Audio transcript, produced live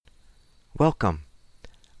Welcome.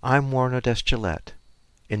 I'm Warren Odess-Gillette,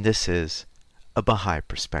 and this is A Bahá'í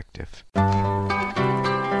Perspective.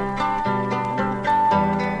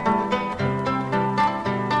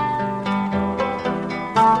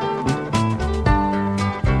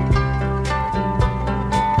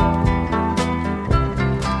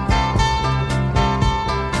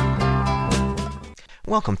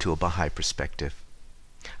 Welcome to A Bahá'í Perspective.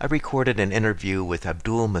 I recorded an interview with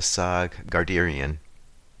Abdu'l-Missagh Ghadirian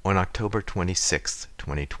on October 26,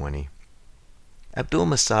 2020.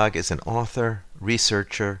 Abdu'l-Missagh is an author,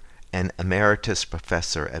 researcher, and emeritus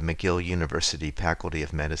professor at McGill University Faculty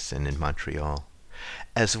of Medicine in Montreal,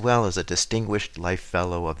 as well as a distinguished life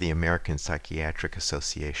fellow of the American Psychiatric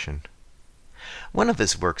Association. One of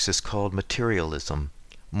his works is called Materialism,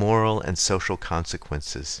 Moral and Social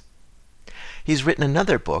Consequences. He's written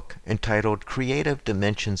another book entitled Creative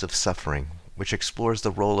Dimensions of Suffering, which explores the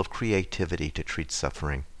role of creativity to treat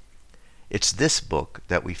suffering. It's this book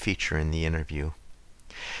that we feature in the interview.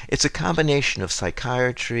 It's a combination of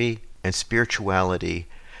psychiatry and spirituality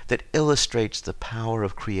that illustrates the power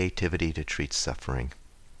of creativity to treat suffering.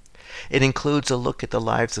 It includes a look at the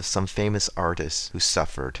lives of some famous artists who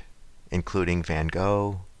suffered, including Van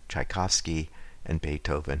Gogh, Tchaikovsky, and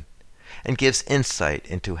Beethoven, and gives insight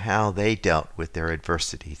into how they dealt with their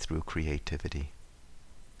adversity through creativity.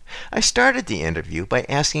 I started the interview by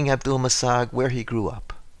asking Abdu'l-Missagh where he grew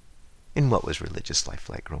up and what was religious life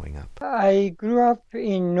like growing up. I grew up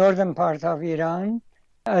in northern part of Iran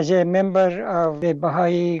as a member of the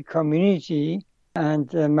Bahá'í community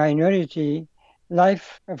and minority.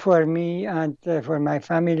 Life for me and for my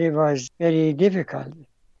family was very difficult.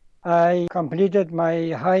 I completed my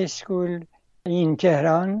high school in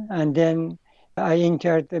Tehran, and then I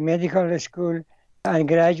entered the medical school and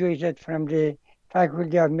graduated from the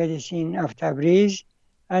Faculty of Medicine of Tabriz.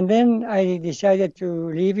 And then I decided to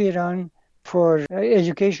leave Iran for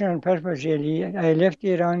educational purpose, really. I left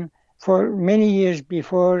Iran for many years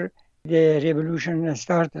before the revolution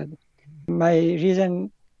started. My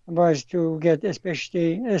reason was to get a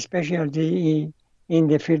specialty in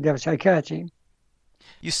the field of psychiatry.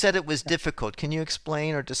 You said it was difficult. Can you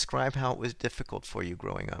explain or describe how it was difficult for you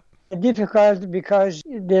growing up? Difficult because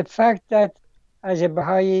the fact that as a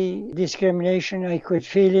Baha'i discrimination, I could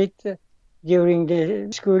feel it during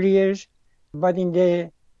the school years, but in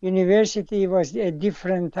the university was a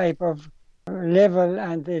different type of level,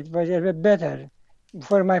 and it was a bit better.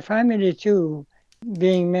 For my family too,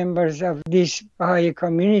 being members of this Baha'i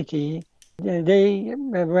community, they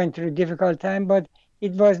went through a difficult time, but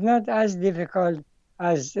it was not as difficult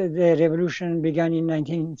as the revolution began in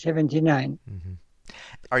 1979. Mm-hmm.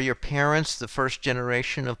 Are your parents the first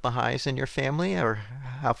generation of Baha'is in your family, or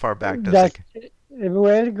how far back does it go?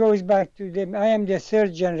 Well, it goes back to I am the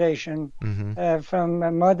third generation from my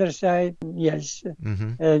mother's side, yes.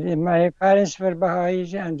 Mm-hmm. My parents were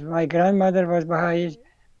Baha'is and my grandmother was Baha'is.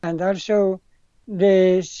 And also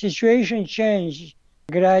the situation changed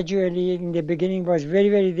gradually. In the beginning was very,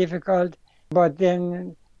 very difficult, but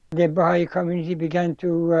then the Baha'i community began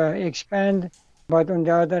to expand. But on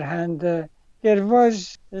the other hand, there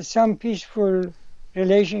was some peaceful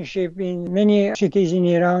relationship in many cities in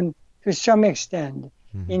Iran to some extent.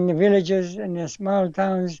 Mm-hmm. In the villages and the small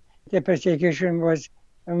towns, the persecution was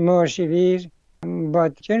more severe,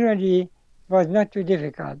 but generally was not too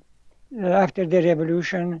difficult. After the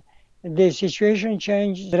revolution, the situation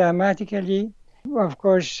changed dramatically. Of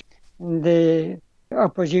course, the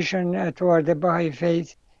opposition toward the Baha'i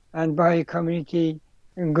faith and Baha'i community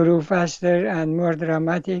grew faster and more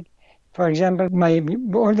dramatic. For example, my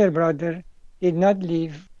older brother did not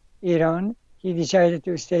leave Iran. He decided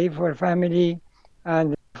to stay for family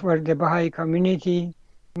and for the Baha'i community.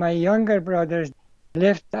 My younger brothers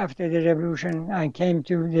left after the revolution and came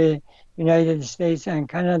to the United States and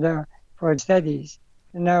Canada for studies.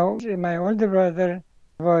 Now, my older brother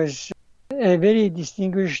was a very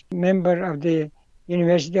distinguished member of the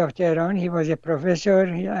University of Tehran. He was a professor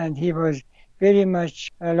and he was very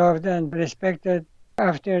much loved and respected.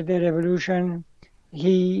 After the revolution,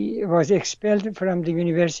 he was expelled from the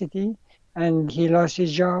university and he lost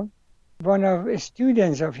his job. One of the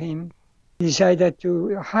students of him decided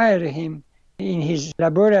to hire him in his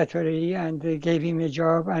laboratory and they gave him a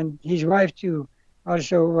job. And his wife too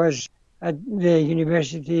also was at the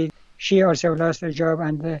university. She also lost her job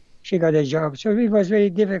and she got a job. So it was very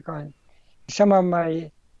difficult. Some of my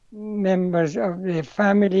members of the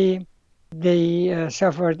family, they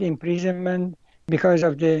suffered imprisonment because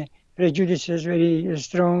of the prejudices very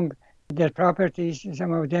strong. Their properties,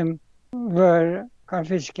 some of them were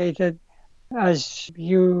confiscated. As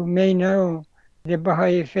you may know, the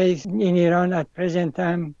Baha'i faith in Iran at present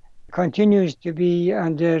time continues to be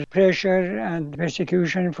under pressure and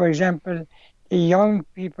persecution. For example, the young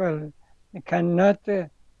people cannot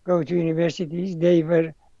go to universities. They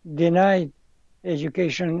were denied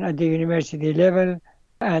education at the university level,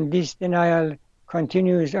 and this denial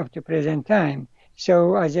continues up to present time.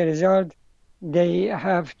 So as a result, they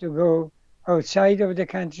have to go outside of the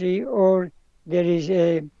country, or there is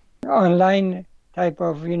a online type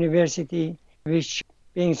of university which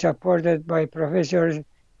being supported by professors,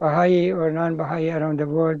 Bahá'í or non-Bahá'í around the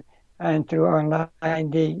world, and through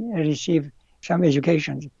online they receive some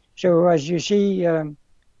education. So as you see,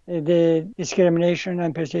 the discrimination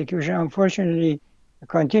and persecution unfortunately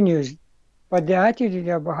continues. But the attitude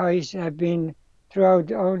of Baha'is have been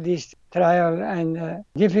throughout all these trial and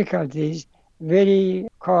difficulties very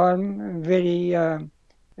calm, very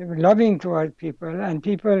loving toward people, and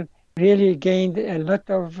people really gained a lot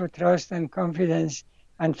of trust and confidence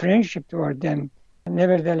and friendship toward them.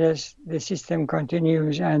 Nevertheless, the system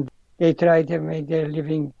continues and they try to make their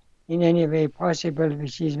living in any way possible,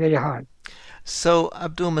 which is very hard. So,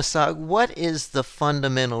 Abdu'l-Missagh, what is the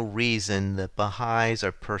fundamental reason that Baha'is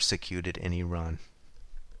are persecuted in Iran?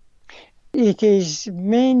 It is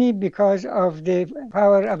mainly because of the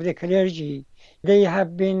power of the clergy. They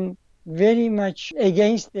have been very much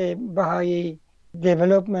against the Baha'i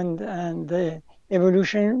development and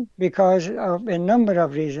evolution because of a number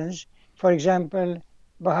of reasons. For example,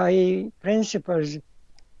 Baha'i principles,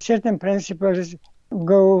 certain principles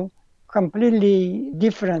go completely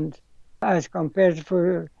different as compared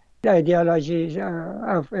to the ideologies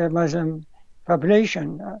of a Muslim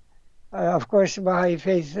population. Of course, Baha'i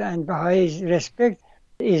faith and Baha'is respect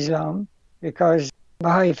Islam because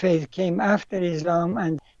Baha'i faith came after Islam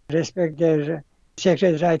and respect their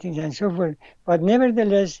sacred writings and so forth. But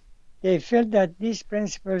nevertheless, they felt that these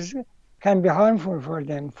principles can be harmful for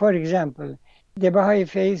them. For example, the Baha'i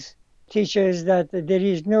faith teaches that there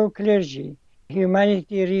is no clergy.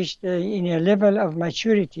 Humanity reached in a level of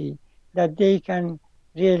maturity that they can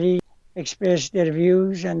really express their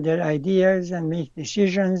views and their ideas and make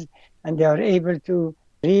decisions, and they are able to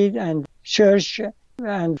read and search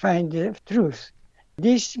and find the truth.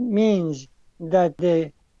 This means that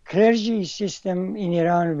the clergy system in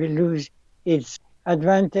Iran will lose its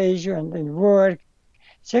advantage and work.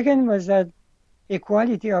 Second was that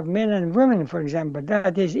equality of men and women, for example,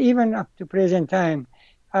 that is even up to present time,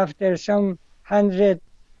 after some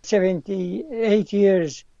 178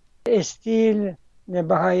 years, still the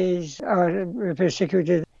Baha'is are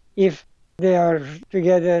persecuted if they are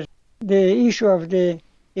together. The issue of the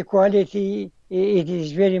equality, it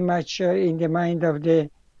is very much in the mind of the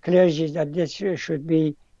clergy that this should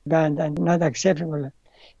be banned and not acceptable.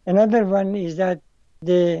 Another one is that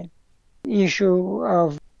the issue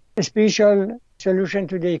of a spiritual solution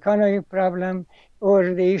to the economic problem,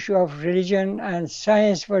 or the issue of religion and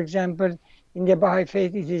science, for example. In the Baha'i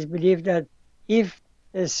faith, it is believed that if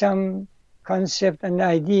some concept and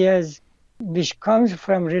ideas which comes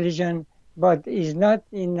from religion but is not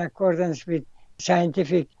in accordance with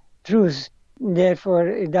scientific truth,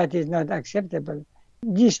 therefore that is not acceptable.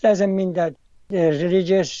 This doesn't mean that the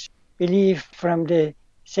religious belief from the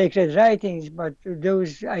sacred writings, but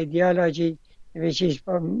those ideology which is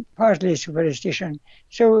partly superstition.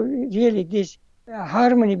 So really this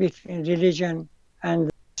harmony between religion and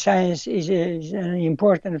science is an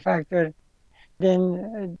important factor.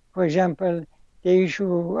 Then, for example, the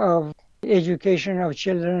issue of education of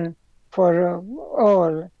children for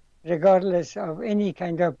all, regardless of any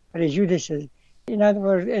kind of prejudices. In other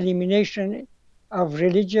words, elimination of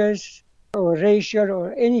religious or racial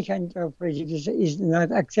or any kind of prejudice is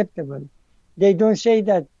not acceptable. They don't say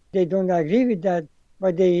that they don't agree with that,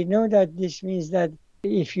 but they know that this means that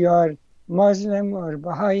if you are Muslim or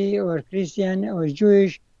Baha'i or Christian or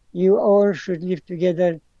Jewish, you all should live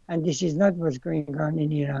together, and this is not what's going on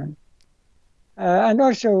in Iran. And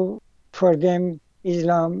also for them,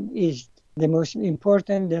 Islam is the most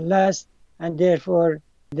important, the last, and therefore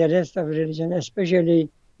the rest of religion, especially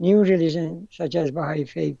new religion such as Baha'i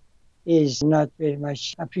faith, is not very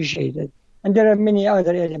much appreciated. And there are many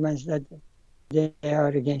other elements that they are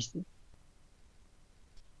against it.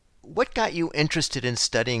 What got you interested in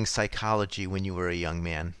studying psychology when you were a young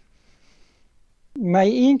man? My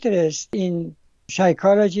interest in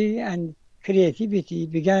psychology and creativity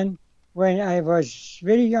began when I was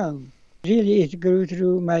very young. Really, it grew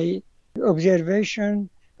through my observation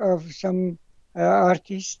of some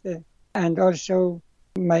artists and also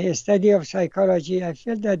my study of psychology. I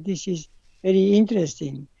felt that this is very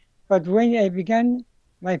interesting. But when I began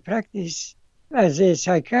my practice as a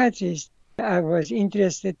psychiatrist, I was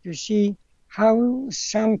interested to see how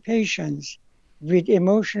some patients with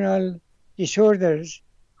emotional disorders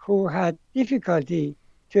who had difficulty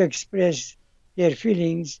to express their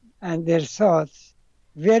feelings and their thoughts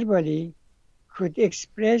verbally could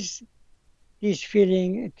express this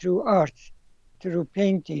feeling through art, through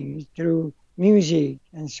painting, through music,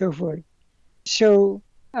 and so forth. So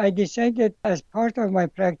I decided as part of my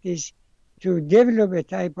practice to develop a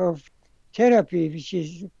type of therapy which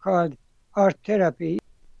is called art therapy.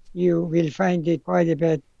 You will find it quite a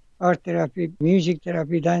bit, art therapy, music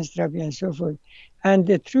therapy, dance therapy, and so forth.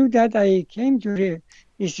 And through that, I came to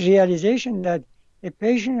this realization that a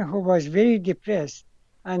patient who was very depressed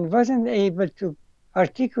and wasn't able to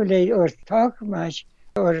articulate or talk much,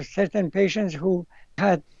 or certain patients who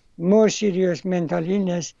had more serious mental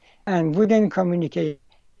illness and wouldn't communicate,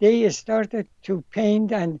 they started to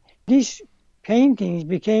paint, and these paintings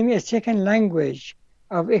became a second language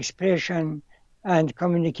of expression and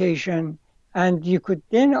communication, and you could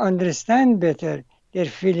then understand better their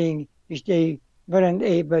feeling, which they weren't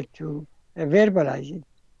able to verbalize it.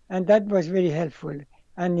 And that was very helpful.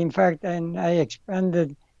 And in fact, I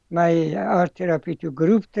expanded my art therapy to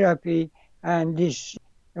group therapy, and this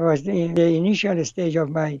was the initial stage of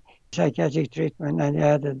my psychiatric treatment I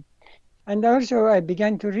added. And also I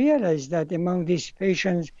began to realize that among these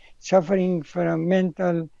patients suffering from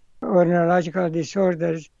mental or neurological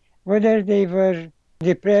disorders, whether they were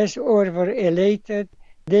depressed or were elated,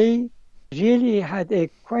 they really had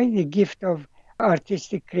quite a gift of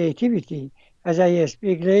artistic creativity. As I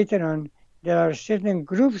speak later on, there are certain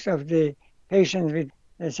groups of the patients with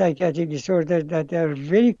psychiatric disorder that are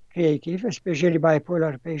very creative, especially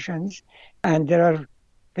bipolar patients. And there are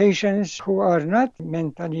patients who are not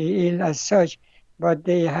mentally ill as such, but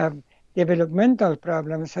they have developmental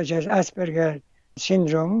problems such as Asperger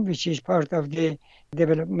syndrome, which is part of the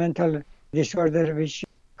developmental disorder, which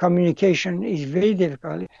communication is very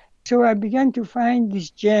difficult. So I began to find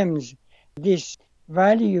these gems, these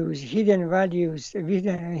values, hidden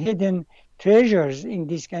treasures in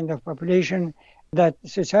this kind of population that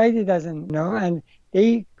society doesn't know, and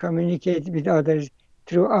they communicate with others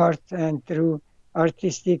through art and through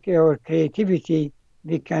artistic or creativity.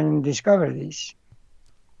 We can discover this.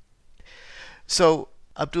 So,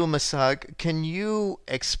 Abdu'l-Missagh, can you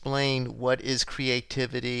explain what is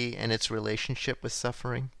creativity and its relationship with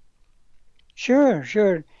suffering? Sure.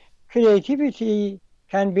 Creativity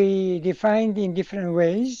can be defined in different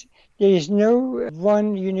ways. There is no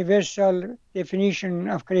one universal definition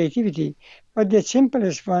of creativity, but the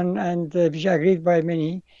simplest one, and which agreed by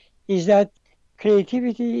many, is that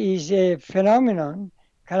creativity is a phenomenon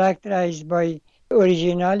characterized by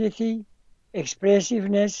originality,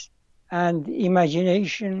 expressiveness, and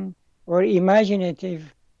imagination or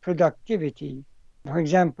imaginative productivity. For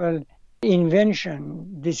example,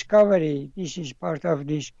 invention, discovery, this is part of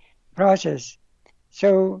this process.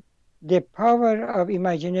 So the power of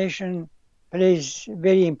imagination plays a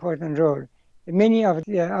very important role. Many of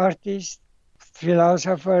the artists,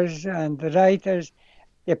 philosophers, and writers,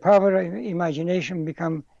 the power of imagination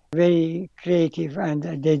become very creative, and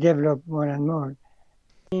they develop more and more.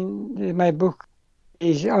 In my book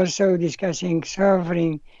is also discussing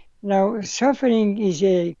suffering. Now, suffering is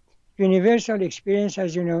a universal experience,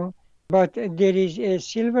 as you know, but there is a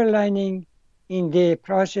silver lining in the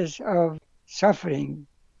process of suffering,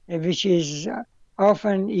 which is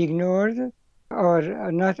often ignored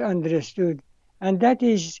or not understood. And that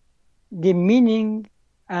is the meaning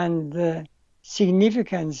and the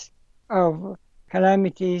significance of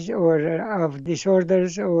calamities or of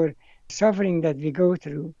disorders or suffering that we go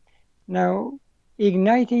through. Now,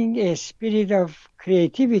 igniting a spirit of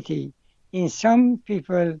creativity in some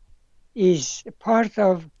people is part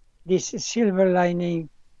of this silver lining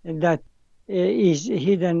that is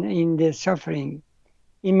hidden in the suffering.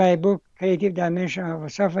 In my book, Creative Dimension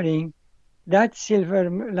of Suffering, that silver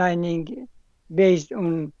lining based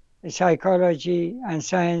on psychology and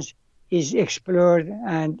science is explored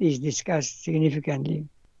and is discussed significantly.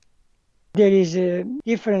 There is a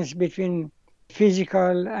difference between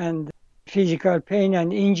physical pain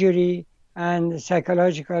and injury and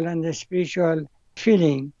psychological and spiritual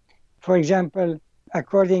feeling. For example,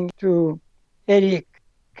 according to Eric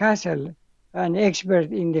Castle, an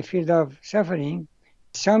expert in the field of suffering,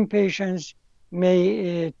 some patients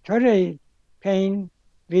may tolerate pain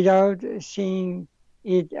without seeing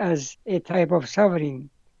it as a type of suffering.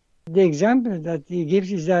 The example that he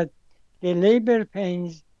gives is that the labor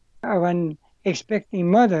pains of an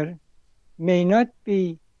expecting mother may not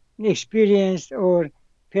be experienced or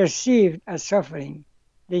perceived as suffering.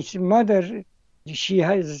 This mother, she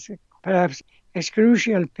has perhaps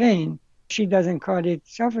excrucial pain. She doesn't call it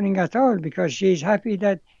suffering at all because she is happy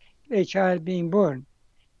that a child being born.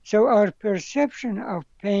 So our perception of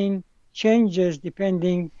pain changes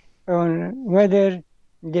depending on whether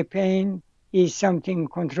the pain is something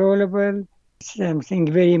controllable,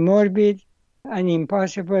 something very morbid and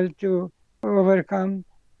impossible to overcome,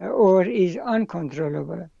 or is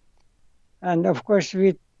uncontrollable. And of course,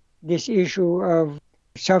 with this issue of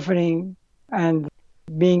suffering and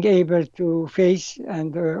being able to face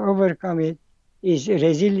and overcome it is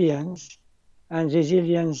resilience. And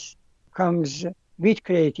resilience comes with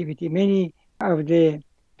creativity. Many of the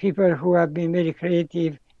people who have been very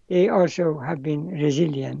creative, they also have been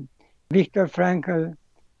resilient. Viktor Frankl,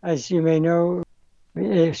 as you may know,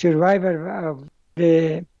 a survivor of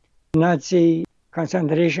the Nazi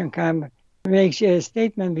concentration camp, makes a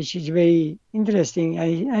statement which is very interesting.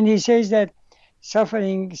 And he says that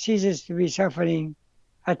suffering ceases to be suffering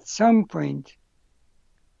at some point.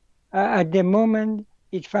 At the moment,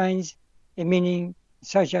 it finds a meaning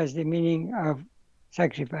such as the meaning of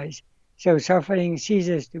sacrifice. So suffering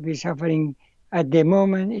ceases to be suffering at the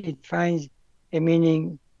moment it finds a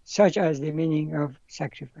meaning such as the meaning of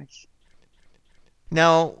sacrifice.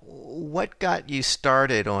 Now, what got you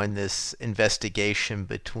started on this investigation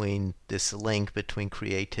between this link between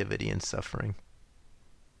creativity and suffering?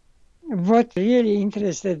 What really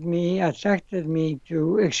interested me, attracted me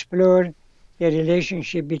to explore the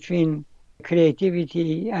relationship between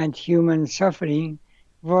creativity and human suffering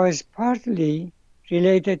was partly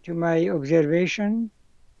related to my observation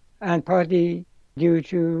and partly due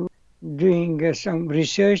to doing some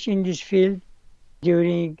research in this field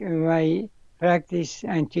during my practice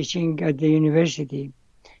and teaching at the university.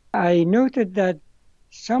 I noted that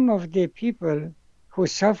some of the people who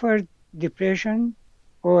suffered depression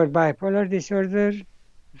or bipolar disorder,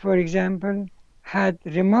 for example, had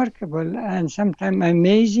remarkable and sometimes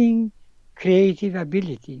amazing creative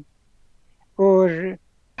ability, or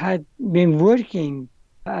had been working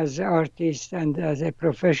as an artist and as a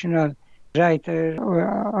professional writer or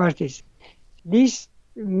artist. This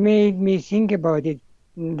made me think about it,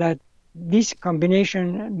 that this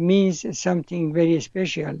combination means something very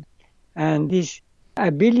special. And this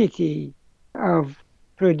ability of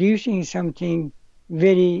producing something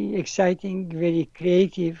very exciting, very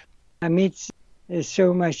creative, amidst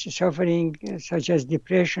so much suffering, such as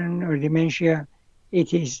depression or dementia,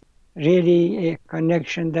 it is really a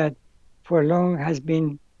connection that for long has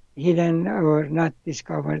been hidden or not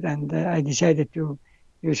discovered. And I decided to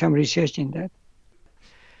do some research in that.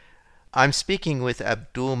 I'm speaking with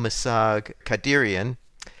Abdu'l-Missagh Ghadirian,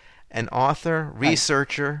 an author,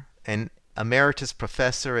 researcher, and emeritus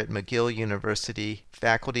professor at McGill University,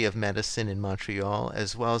 Faculty of Medicine in Montreal,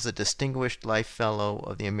 as well as a distinguished life fellow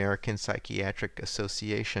of the American Psychiatric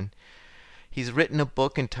Association. He's written a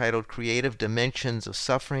book entitled Creative Dimensions of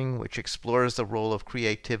Suffering, which explores the role of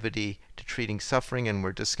creativity to treating suffering, and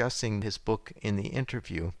we're discussing his book in the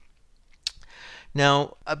interview.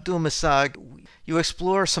 Now, Abdu'l-Missagh, you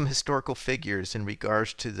explore some historical figures in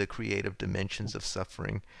regards to the creative dimensions of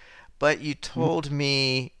suffering, but you told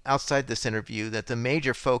me outside this interview that the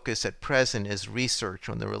major focus at present is research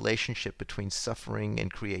on the relationship between suffering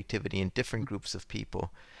and creativity in different groups of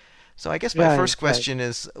people. So I guess my first question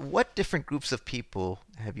is, what different groups of people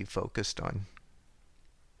have you focused on?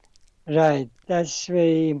 Right, that's a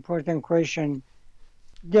very important question.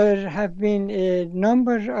 There have been a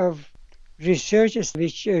number of researches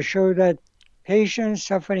which show that patients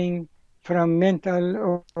suffering from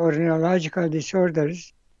mental or neurological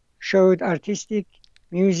disorders showed artistic,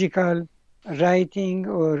 musical, writing,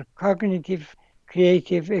 or cognitive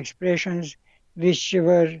creative expressions which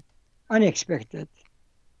were unexpected.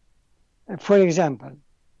 For example,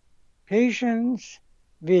 patients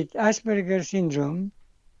with Asperger's syndrome,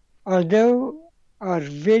 although are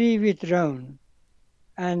very withdrawn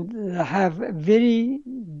and have very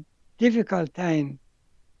difficult time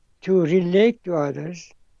to relate to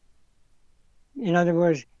others, in other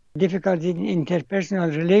words, difficulty in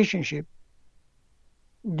interpersonal relationship,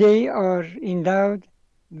 they are endowed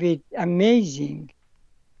with amazing,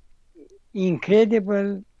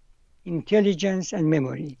 incredible intelligence and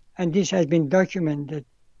memory. And this has been documented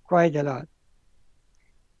quite a lot.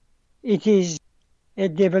 It is a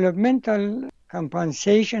developmental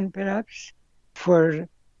compensation, perhaps, for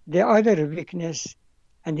the other weakness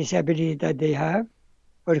and disability that they have,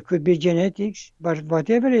 or it could be genetics, but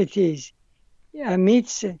whatever it is,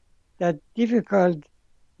 amidst that difficult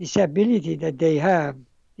disability that they have,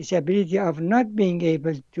 disability of not being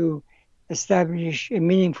able to establish a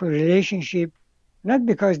meaningful relationship, not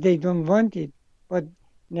because they don't want it, but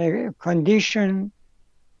the condition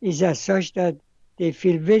is as such that they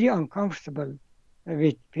feel very uncomfortable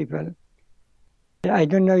with people. I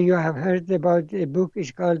don't know you have heard about a book.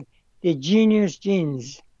 It's called The Genius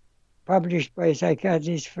Genes, published by a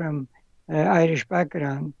psychiatrist from Irish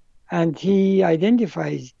background. And he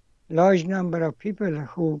identifies large number of people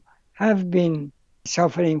who have been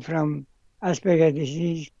suffering from Asperger's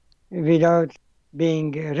disease without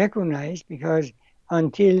being recognized, because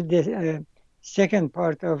until the second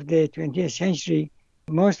part of the 20th century,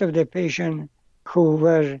 most of the patients who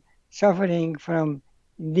were suffering from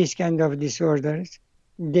this kind of disorders,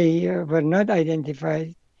 they were not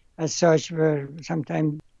identified as such, were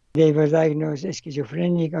sometimes they were diagnosed as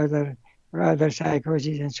schizophrenic, or other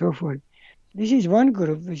psychosis and so forth. This is one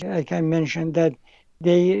group which I can mention that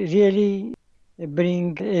they really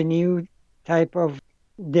bring a new type of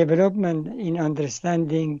development in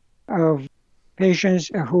understanding of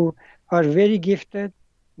patients who are very gifted,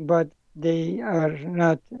 but they are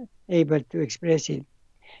not able to express it.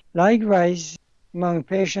 Likewise, among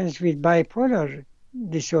patients with bipolar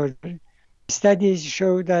disorder, studies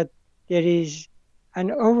show that there is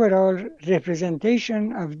an overall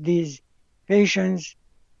representation of these patients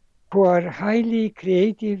who are highly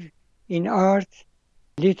creative in art,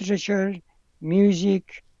 literature,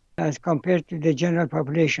 music, as compared to the general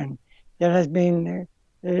population. There has been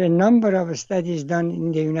a number of studies done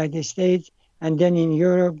in the United States and then in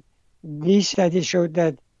Europe. These studies showed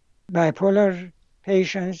that bipolar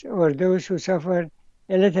patients, or those who suffer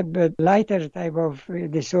a little bit lighter type of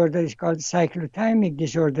disorder, is called cyclothymic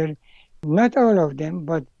disorder. Not all of them,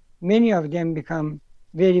 but many of them become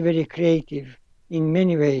very, very creative in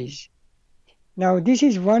many ways. Now, this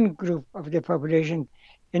is one group of the population.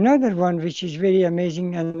 Another one which is very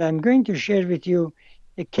amazing, and I'm going to share with you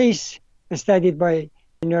a case studied by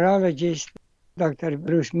a neurologist, Dr.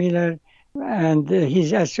 Bruce Miller, and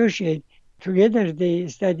his associate. Together they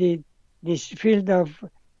studied this field of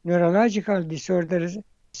neurological disorders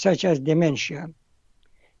such as dementia.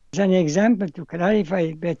 As an example, to clarify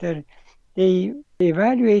it better, they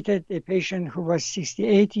evaluated a patient who was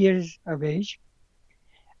 68 years of age.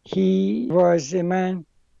 He was a man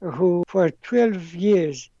who for 12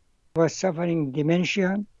 years was suffering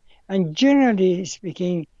dementia. And generally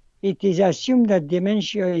speaking, it is assumed that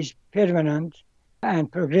dementia is permanent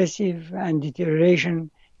and progressive, and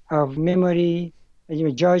deterioration of memory,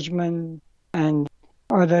 judgment, and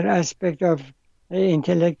other aspects of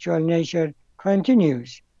intellectual nature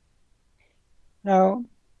continues. Now,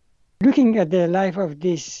 looking at the life of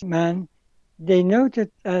this man, they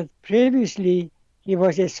noted that previously he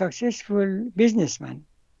was a successful businessman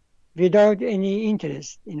without any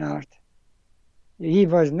interest in art. He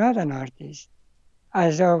was not an artist.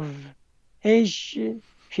 As of age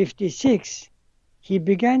 56, he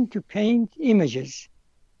began to paint images,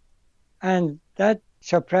 and that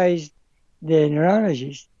surprised the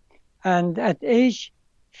neurologist. And at age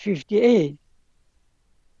 58,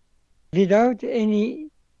 without any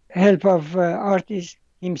help of artist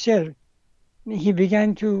himself, he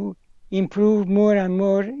began to improve more and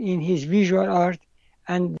more in his visual art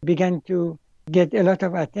and began to get a lot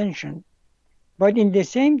of attention. But in the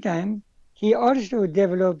same time, he also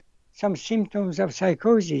developed some symptoms of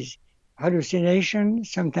psychosis, hallucination,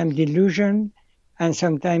 sometimes delusion, and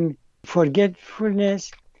sometimes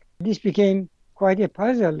forgetfulness. This became quite a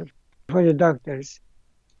puzzle for the doctors.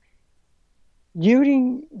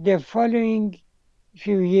 During the following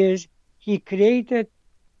few years, he created,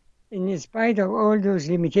 in spite of all those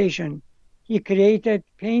limitations, he created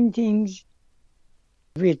paintings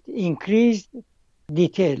with increased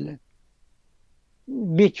detail.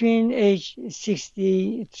 Between age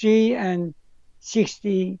 63 and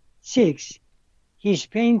 66, his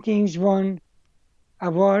paintings won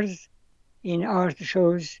awards in art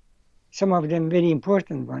shows, some of them very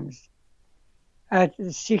important ones. At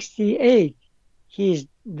 68, his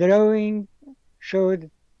drawing showed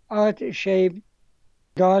odd-shaped,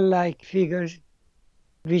 doll-like figures,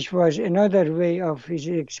 which was another way of his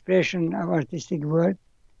expression of artistic work.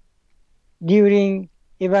 During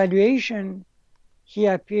evaluation, he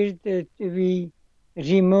appeared to be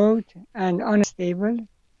remote and unstable,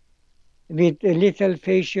 with a little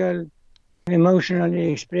facial emotional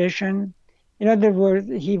expression. In other words,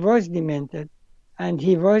 he was demented, and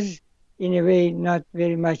he was, in a way, not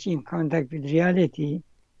very much in contact with reality.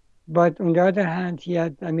 But on the other hand, he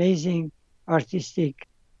had amazing artistic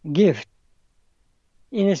gift.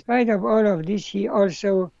 In spite of all of this, he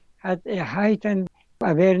also had a heightened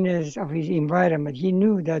awareness of his environment. He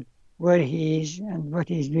knew that where he is and what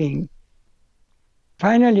he's doing.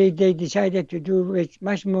 Finally, they decided to do a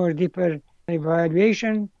much more deeper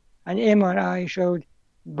evaluation, and MRI showed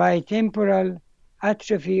bitemporal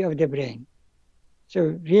atrophy of the brain.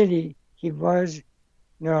 So really, he was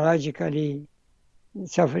neurologically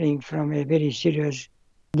suffering from a very serious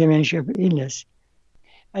dementia illness.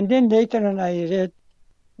 And then later on I read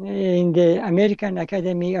in the American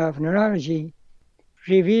Academy of Neurology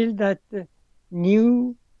revealed that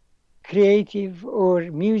new creative or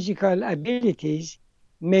musical abilities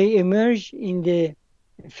may emerge in the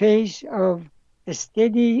face of a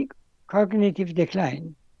steady cognitive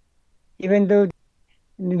decline. Even though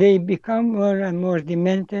they become more and more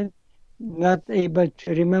demented, not able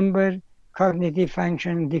to remember, cognitive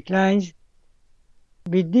function declines.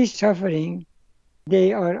 With this suffering,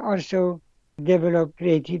 they are also develop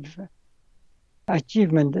creative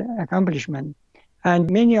accomplishment.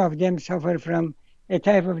 And many of them suffer from a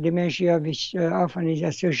type of dementia which often is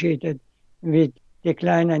associated with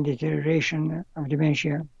decline and deterioration of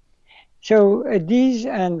dementia. So these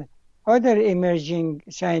and other emerging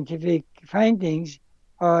scientific findings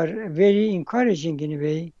are very encouraging in a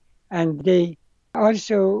way, and they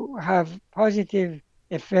also have positive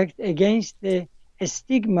effect against the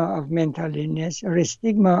stigma of mental illness or a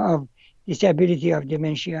stigma of disability of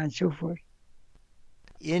dementia and so forth.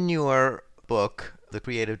 In your book, The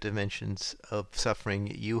Creative Dimensions of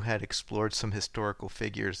Suffering, you had explored some historical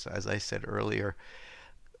figures, as I said earlier.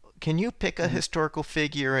 Can you pick a historical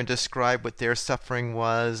figure and describe what their suffering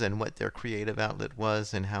was and what their creative outlet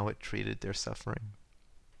was and how it treated their suffering?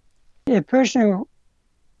 A person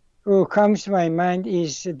who comes to my mind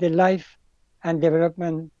is the life and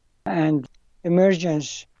development and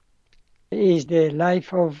emergence is the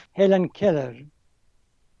life of Helen Keller.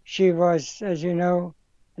 She was, as you know,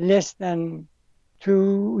 less than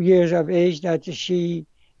 2 years of age that she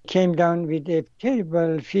came down with a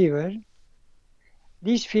terrible fever.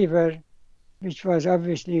 This fever, which was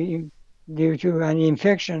obviously due to an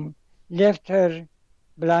infection, left her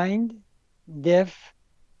blind, deaf,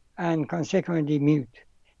 and consequently mute.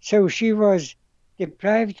 So she was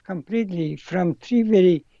deprived completely from 3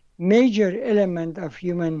 very major elements of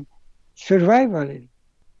human survival.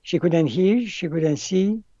 She couldn't hear, she couldn't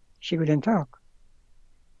see, she couldn't talk.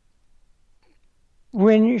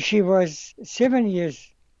 When she was 7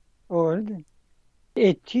 years old,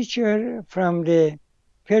 a teacher from the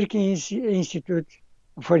Perkins Institute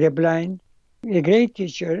for the Blind, a great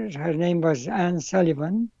teacher, her name was Anne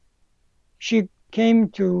Sullivan, she came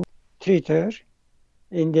to treat her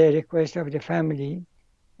in the request of the family,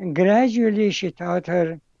 and gradually she taught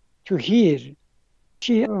her to hear.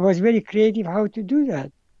 She was very creative how to do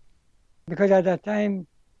that, because at that time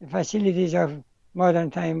the facilities of modern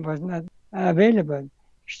time was not available.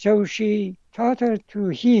 So she taught her to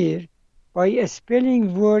hear by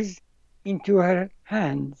spelling words into her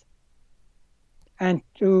hands and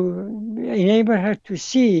to enable her to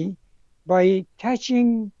see by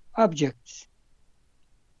touching objects.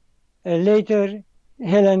 Later,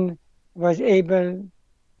 Helen was able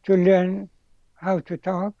to learn how to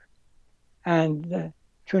talk and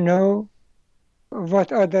to know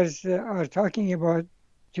what others are talking about,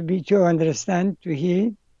 to understand, to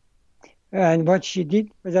hear. And what she did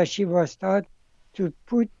was that she was taught to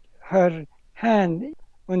put her hand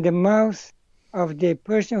on the mouth of the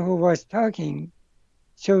person who was talking,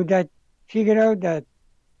 so that figure out that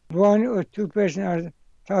 1 or 2 persons are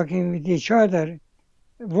talking with each other.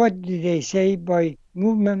 What do they say by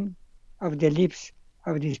movement of the lips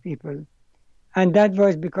of these people? And that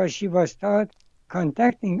was because she was taught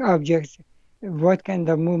contacting objects, what kind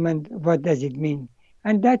of movement, what does it mean?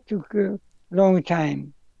 And that took a long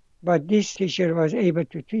time. But this teacher was able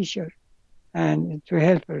to teach her and to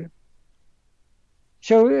help her.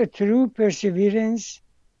 So through perseverance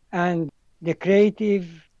and the creative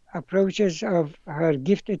approaches of her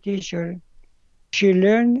gifted teacher, she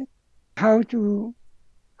learned how to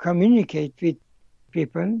communicate with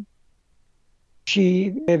people.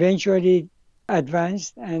 She eventually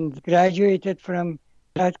advanced and graduated from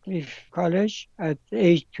Radcliffe College at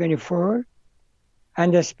age 24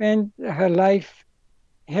 and spent her life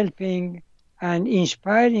helping and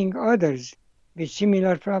inspiring others with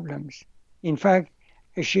similar problems. In fact,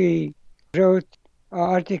 she wrote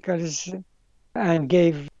articles and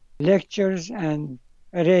gave lectures and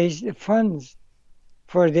raised funds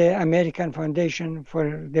for the American Foundation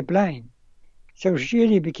for the Blind. So she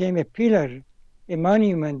really became a pillar, a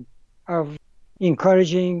monument of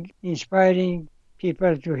encouraging, inspiring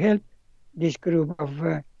people to help this group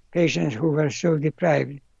of patients who were so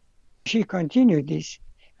deprived. She continued this.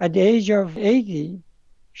 At the age of 80,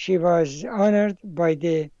 she was honored by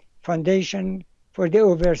the Foundation for the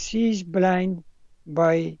Overseas Blind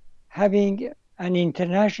by having an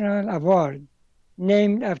international award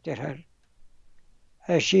named after her.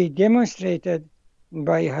 She demonstrated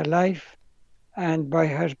by her life and by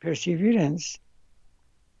her perseverance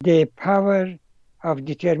the power of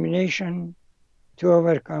determination to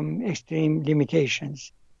overcome extreme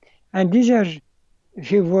limitations. And these are a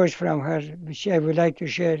few words from her, which I would like to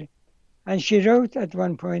share. And she wrote at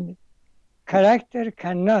one point, character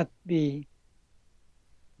cannot be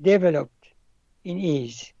developed in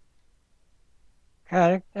ease.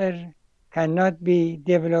 Character cannot be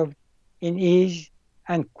developed in ease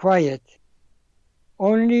and quiet.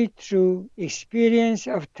 Only through experience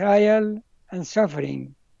of trial and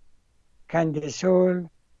suffering can the soul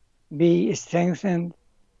be strengthened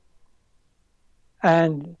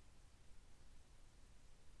and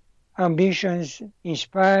ambitions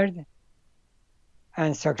inspired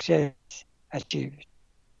and success achieved.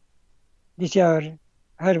 These are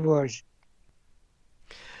her words.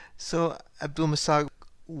 So, Abdu'l-Missagh,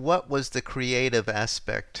 what was the creative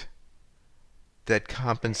aspect that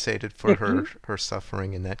compensated for her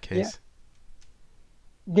suffering in that case?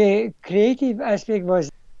 Yeah. The creative aspect was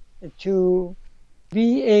to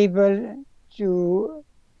be able to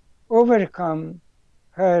overcome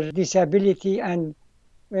her disability and,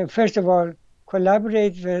 first of all,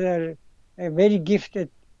 collaborate with a very gifted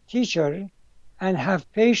teacher and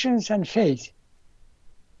have patience and faith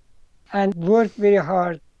and work very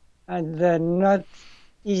hard and not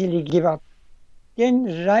easily give up.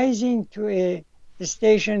 Then rising to a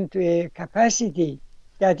station, to a capacity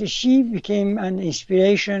that she became an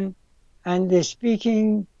inspiration, and the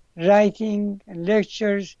speaking, writing,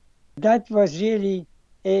 lectures, that was really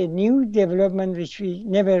a new development which we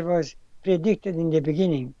never was predicted in the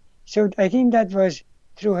beginning. So I think that was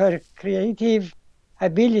through her creative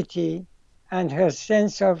ability and her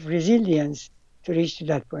sense of resilience to reach to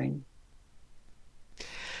that point.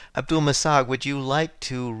 Abdu'l-Missagh, would you like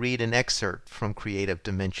to read an excerpt from Creative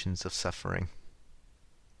Dimensions of Suffering?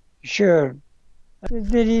 Sure.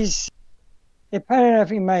 There is a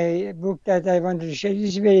paragraph in my book that I wanted to share.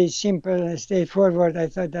 It's very simple and straightforward. I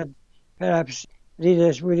thought that perhaps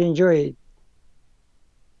readers would enjoy it.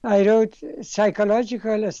 I wrote,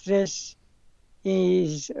 psychological stress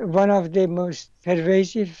is one of the most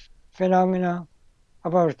pervasive phenomena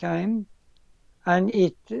of our time, and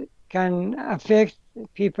it can affect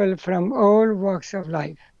people from all walks of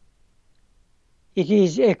life. It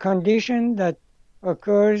is a condition that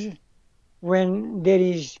occurs when there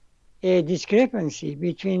is a discrepancy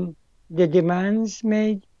between the demands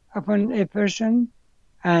made upon a person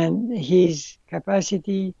and his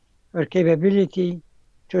capacity or capability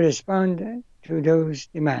to respond to those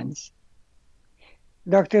demands.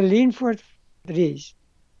 Dr. Linford Rees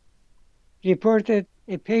reported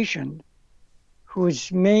a patient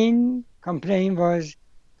whose main complaint was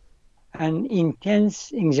an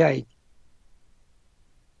intense anxiety.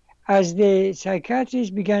 As the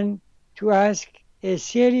psychiatrist began to ask a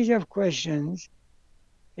series of questions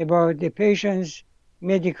about the patient's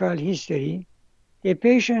medical history, the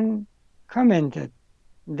patient commented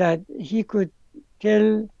that he could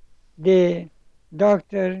tell the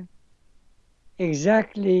doctor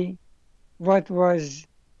exactly what was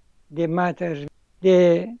the matter.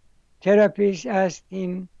 The therapist asked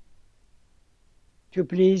him to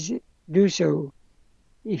please do so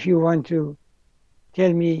if you want to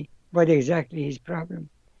tell me what exactly his problem.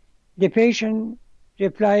 The patient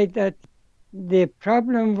replied that the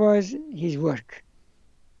problem was his work.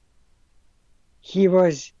 He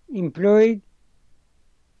was employed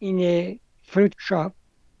in a fruit shop,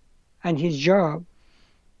 and his job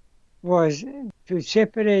was to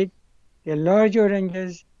separate the large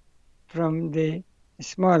oranges from the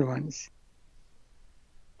small ones.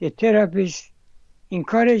 The therapist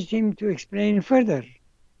encouraged him to explain further,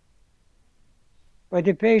 but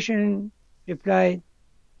the patient replied,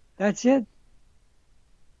 "That's it.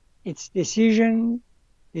 It's decisions."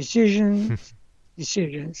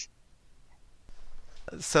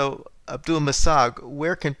 So, Abdu'l-Missagh,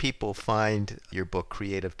 where can people find your book,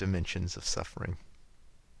 Creative Dimensions of Suffering?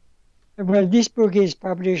 Well, this book is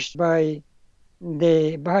published by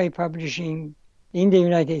the Bahá'í Publishing in the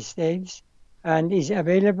United States and is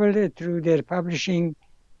available through their publishing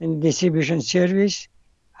and distribution service,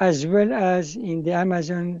 as well as in the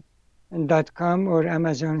Amazon.com or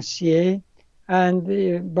Amazon CA,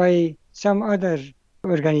 and by some other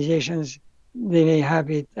organizations. They may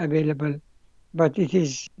have it available, but it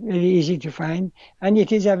is very easy to find, and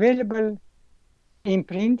it is available in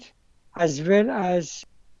print as well as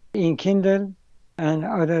in Kindle and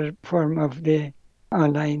other form of the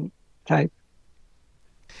online type.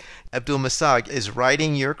 Abdu'l-Missagh, is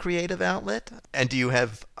writing your creative outlet? And do you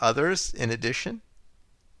have others in addition?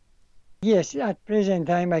 Yes, at present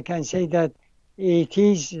time I can say that it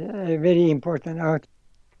is a very important outlet,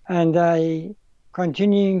 and I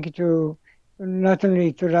continuing to not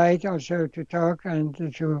only to write, also to talk and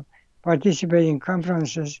to participate in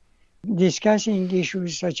conferences, discussing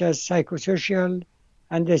issues such as psychosocial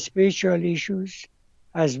and the spiritual issues,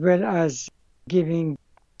 as well as giving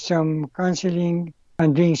some counseling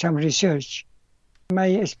and doing some research.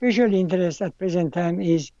 My special interest at present time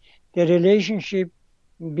is the relationship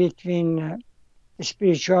between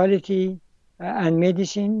spirituality and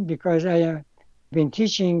medicine, because I have been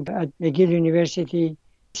teaching at McGill University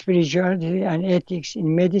spirituality and ethics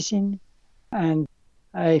in medicine, and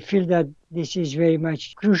I feel that this is very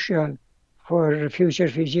much crucial for future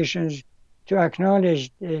physicians to acknowledge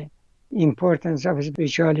the importance of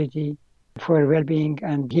spirituality for well-being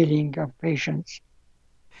and healing of patients.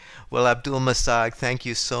 Well, Abdu'l-Missagh, thank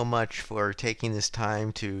you so much for taking this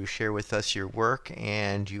time to share with us your work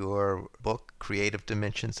and your book, Creative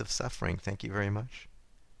Dimensions of Suffering. Thank you very much.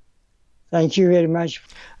 Thank you very much.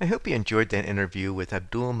 I hope you enjoyed that interview with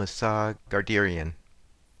Abdu'l-Missagh Ghadirian,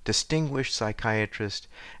 distinguished psychiatrist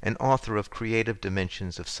and author of Creative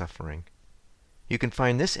Dimensions of Suffering. You can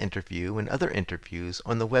find this interview and other interviews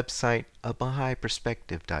on the website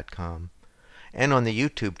abahaiperspective.com and on the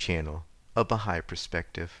YouTube channel, A Baha'i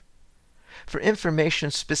Perspective. For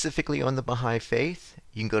information specifically on the Baha'i Faith,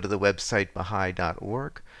 you can go to the website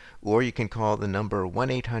baha'i.org, or you can call the number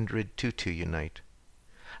 1-800-22-UNITE.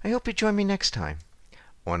 I hope you join me next time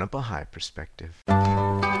on A Baha'i Perspective.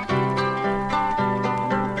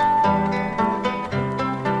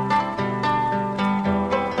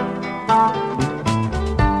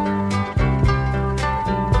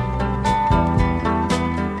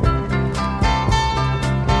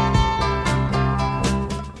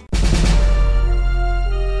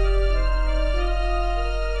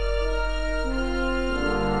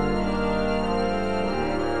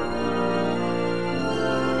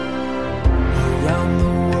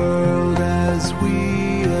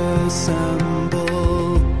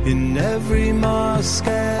 In every mosque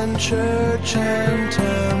and church and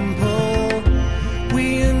temple,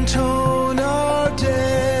 we intone our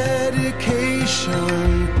dedication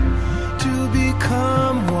to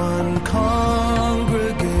become one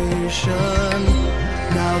congregation.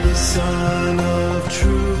 Now the Sun of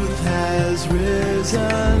Truth has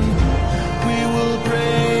risen. We will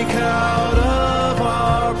break out of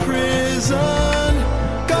our prison.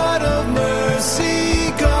 God of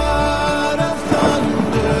mercy, God of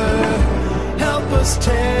thunder, help us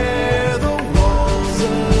tear the walls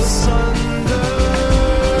asunder.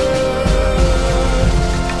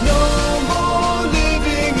 No more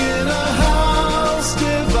living in a house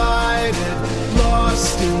divided,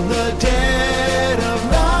 lost in the dead of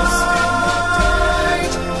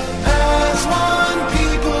night. As one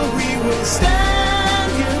people we will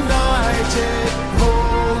stand united,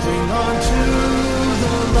 holding on to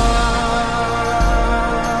the light.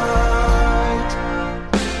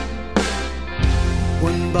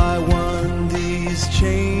 One by one these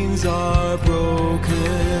chains are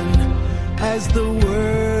broken, as the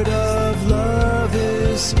word of love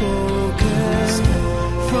is spoken.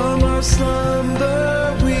 From our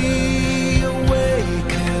slumber we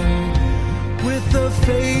awaken, with the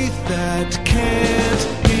faith that can't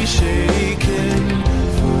be shaken.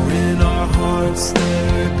 For in our hearts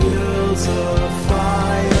there builds a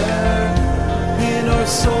fire, in our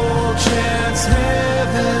soul chants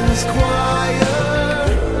heaven's choir.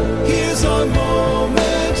 Here's our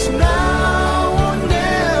moment now or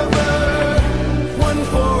never, one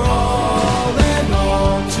for all and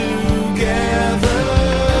all together.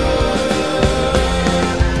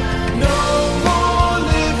 No more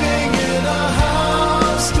living in a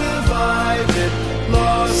house divided,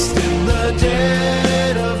 lost in the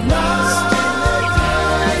dead of night.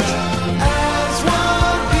 As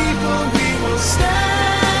one people we will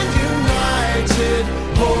stand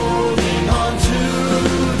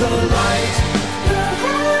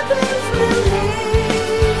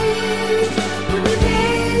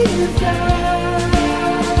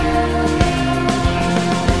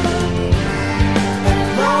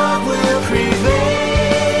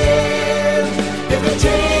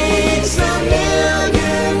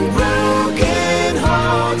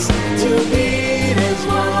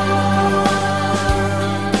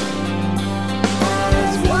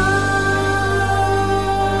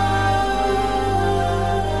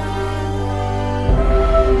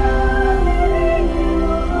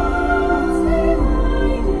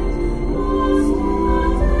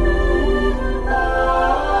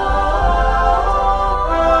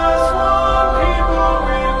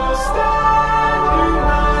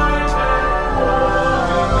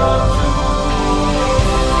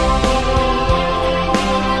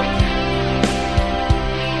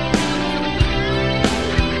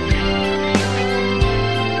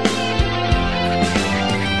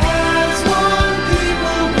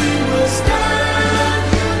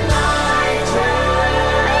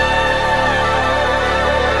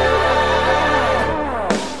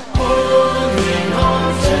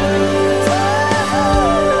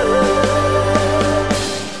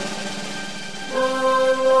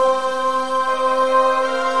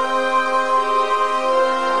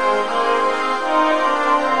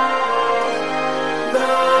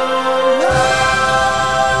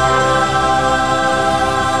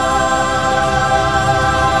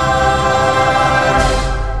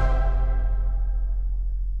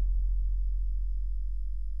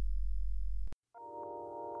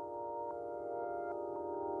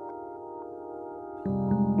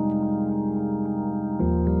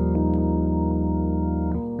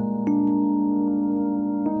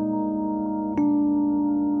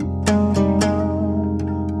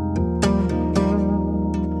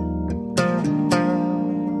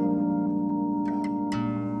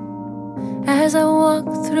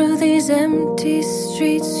through these empty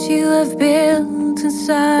streets you have built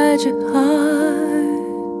inside your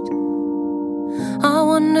heart. I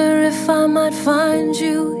wonder if I might find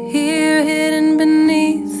you here, hidden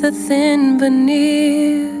beneath a thin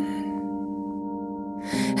veneer.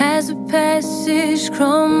 As the passage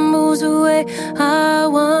crumbles away, I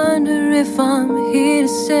wonder if I'm here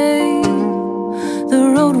to stay. The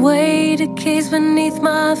roadway decays beneath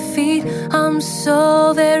my feet. I'm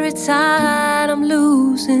so very tired, I'm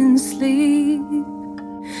losing sleep.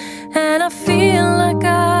 And I feel like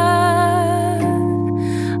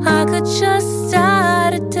I could just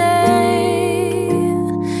die today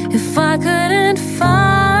if I couldn't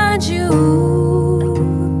find you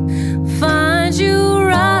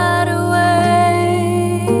right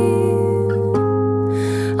away.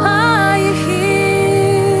 Are you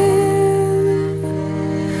here?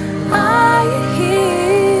 Are you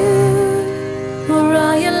here? Or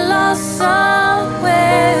are you lost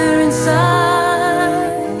somewhere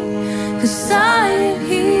inside? 'Cause I am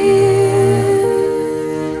here.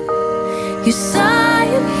 Yes, I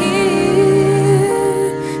am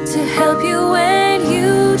here to help you when you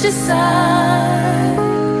decide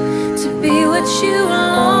to be what you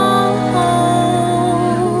long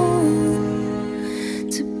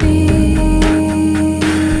to be.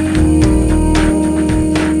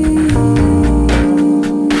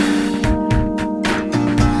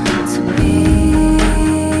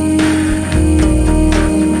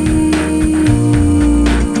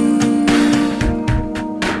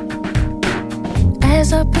 As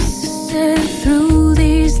I persisted through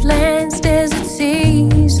these lands, desert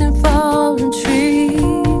seas and fallen trees,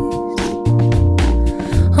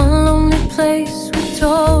 a lonely place with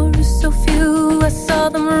tourists so few. I saw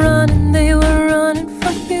them running, they were running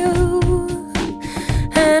from you.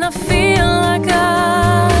 And I feel like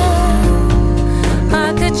I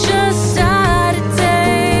could just die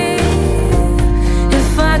today if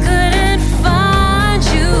I couldn't find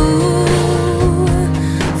you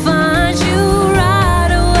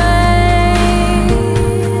right away.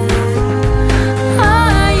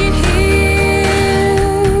 Are you here?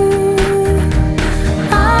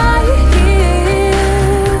 Are you here?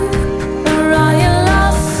 Or are you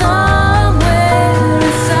lost somewhere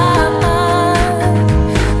inside?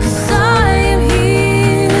 'Cause I am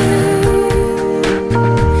here.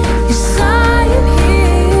 Yes, I am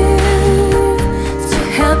here to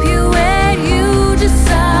help you when you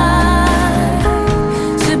decide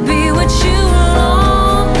to be what you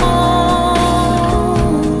long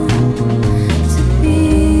to be.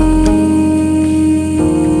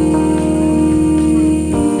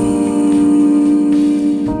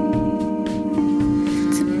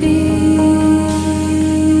 To be.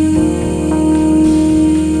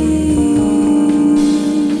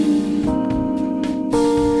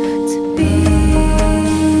 To be.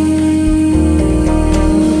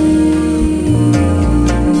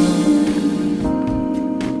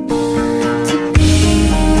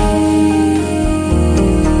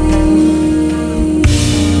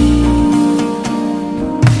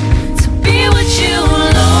 To be what you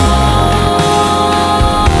long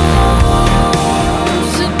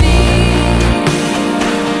to be.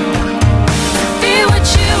 To be what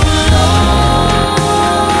you long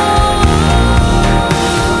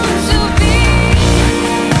to be.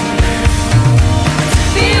 To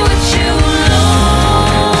be what you long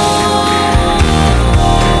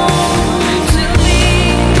to be.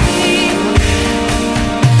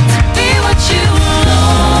 To be what you long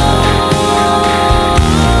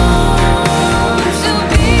to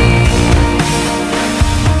be.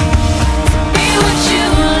 Be what you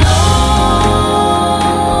long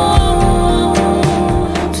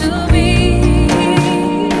to be.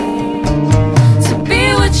 To be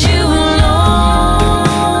what you long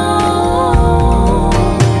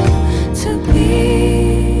to be.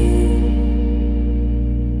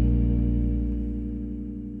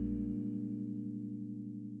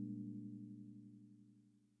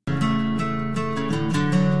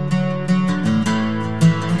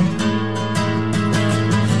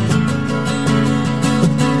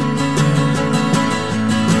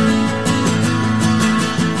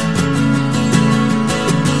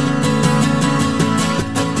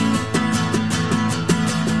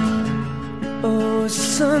 Oh,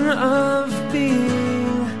 Son of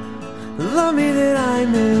Being, love me that I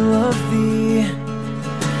may love thee,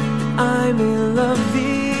 I may love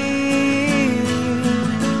thee.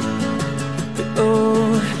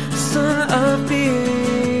 Oh, Son of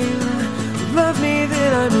Being, love me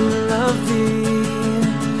that I may love thee,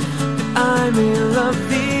 I may love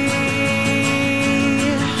thee.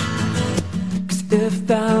 'Cause if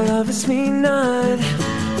thou lovest me not,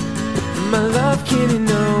 my love can't can in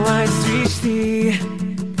no wise reach thee,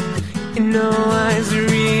 in no wise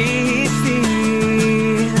reach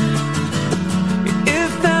thee.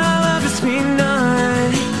 If thou lovest me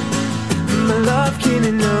not, my love can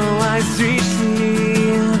in no wise reach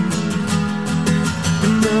thee.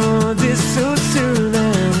 Know this so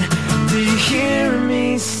certain, did you hear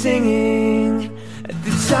me singing at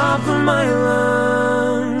the top of my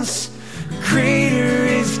lungs? Greater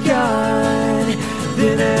is God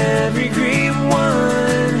than every great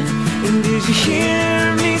one. And did you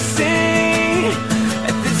hear me sing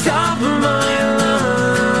at the top of my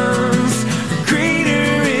lungs? Greater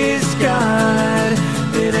is God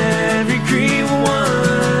than every great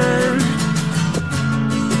one.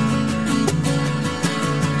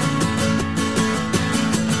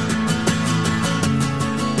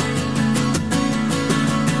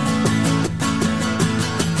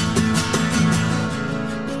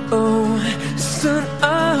 Oh, Son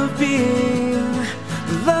of Being,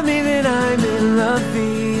 love me that I may love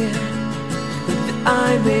thee, that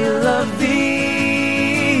I may love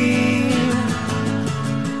thee.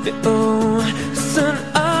 Oh, Son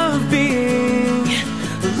of Being,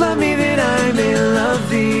 love me that I may love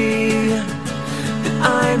thee, that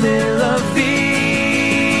I may love thee.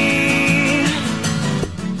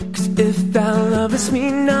 'Cause if thou lovest me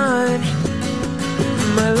not,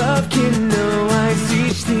 my love can no wise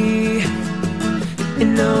reach thee, in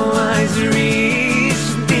no wise reach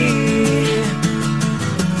thee.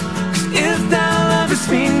 'Cause if thou lovest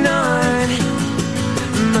me not,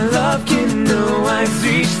 my love can no wise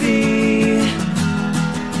reach thee.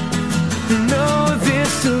 Know this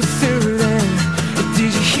so certain,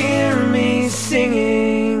 did you hear me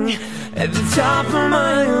singing at the top of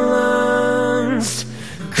my lungs?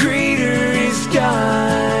 Greater is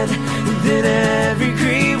God than every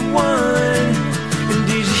great one. And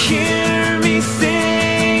did you hear me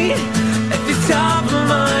sing at the top of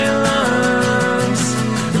my lungs?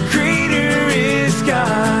 Greater is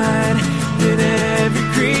God than every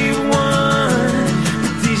great one.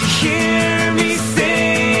 Did you hear me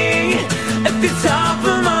sing at the top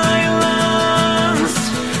of my lungs?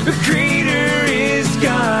 Greater is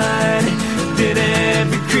God than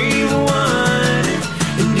every great one.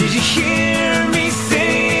 And did you hear me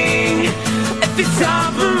sing at the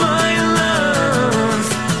top of my lungs?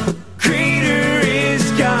 Greater is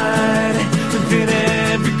God than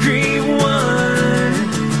every great one.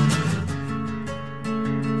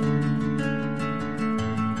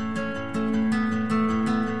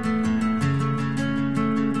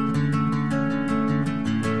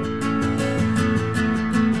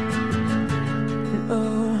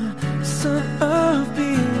 Oh, Son of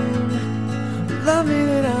Being, love me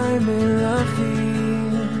that I may love thee,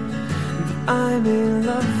 that I may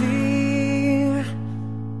love thee.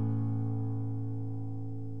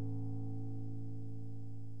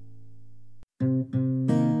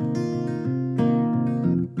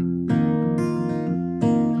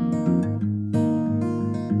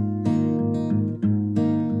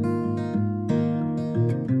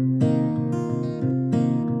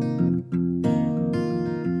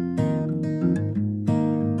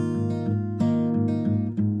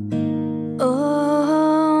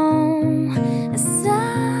 Oh, as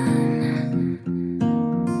I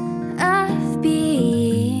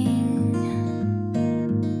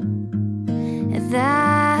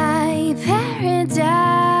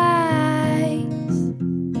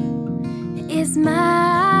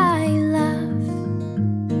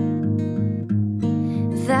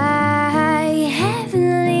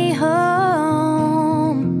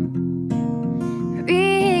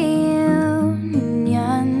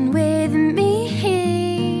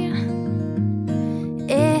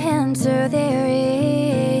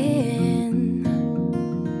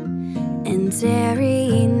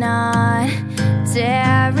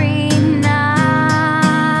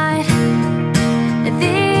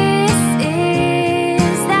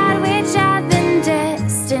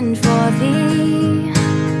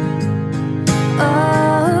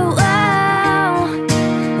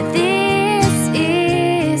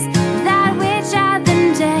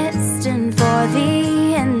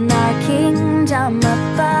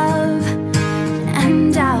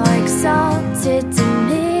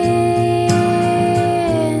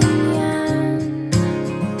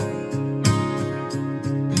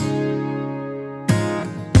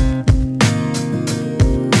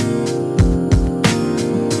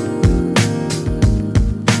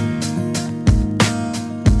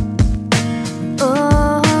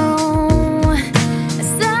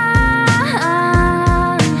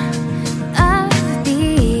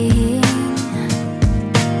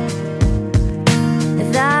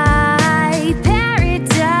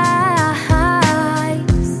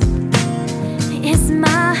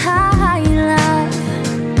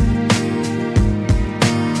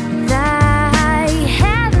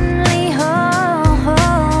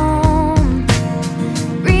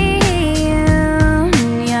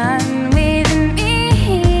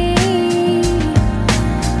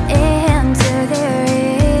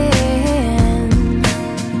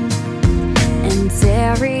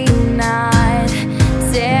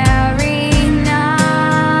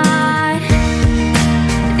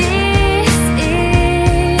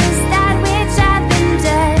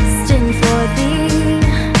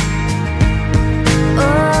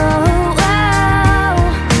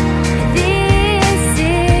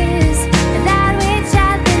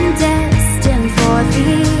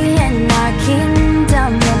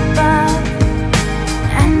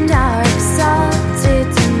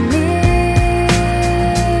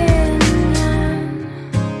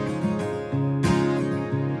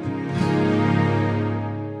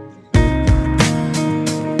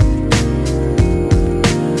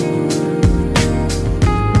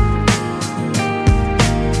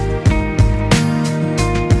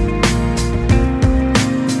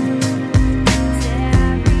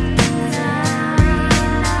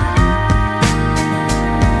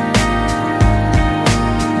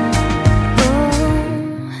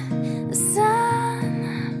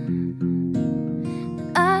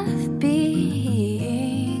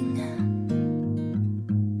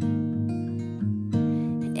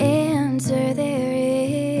enter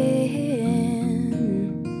therein,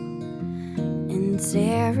 and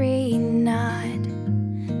tarry not,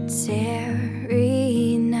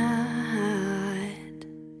 tarry not.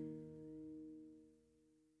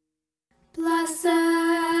 Blessed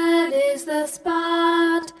is the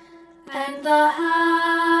spot, and the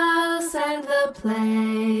house, and the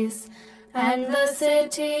place, and the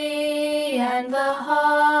city, and the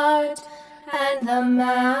heart, and the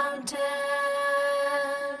mountain,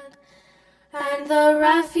 and the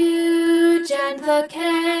refuge, and the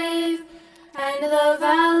cave, and the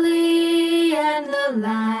valley, and the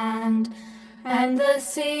land, and the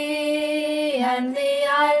sea, and the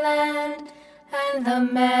island, and the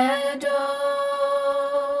meadow,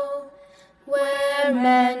 where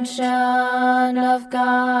mention of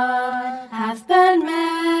God hath been made,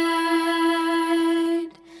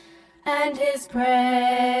 and his praise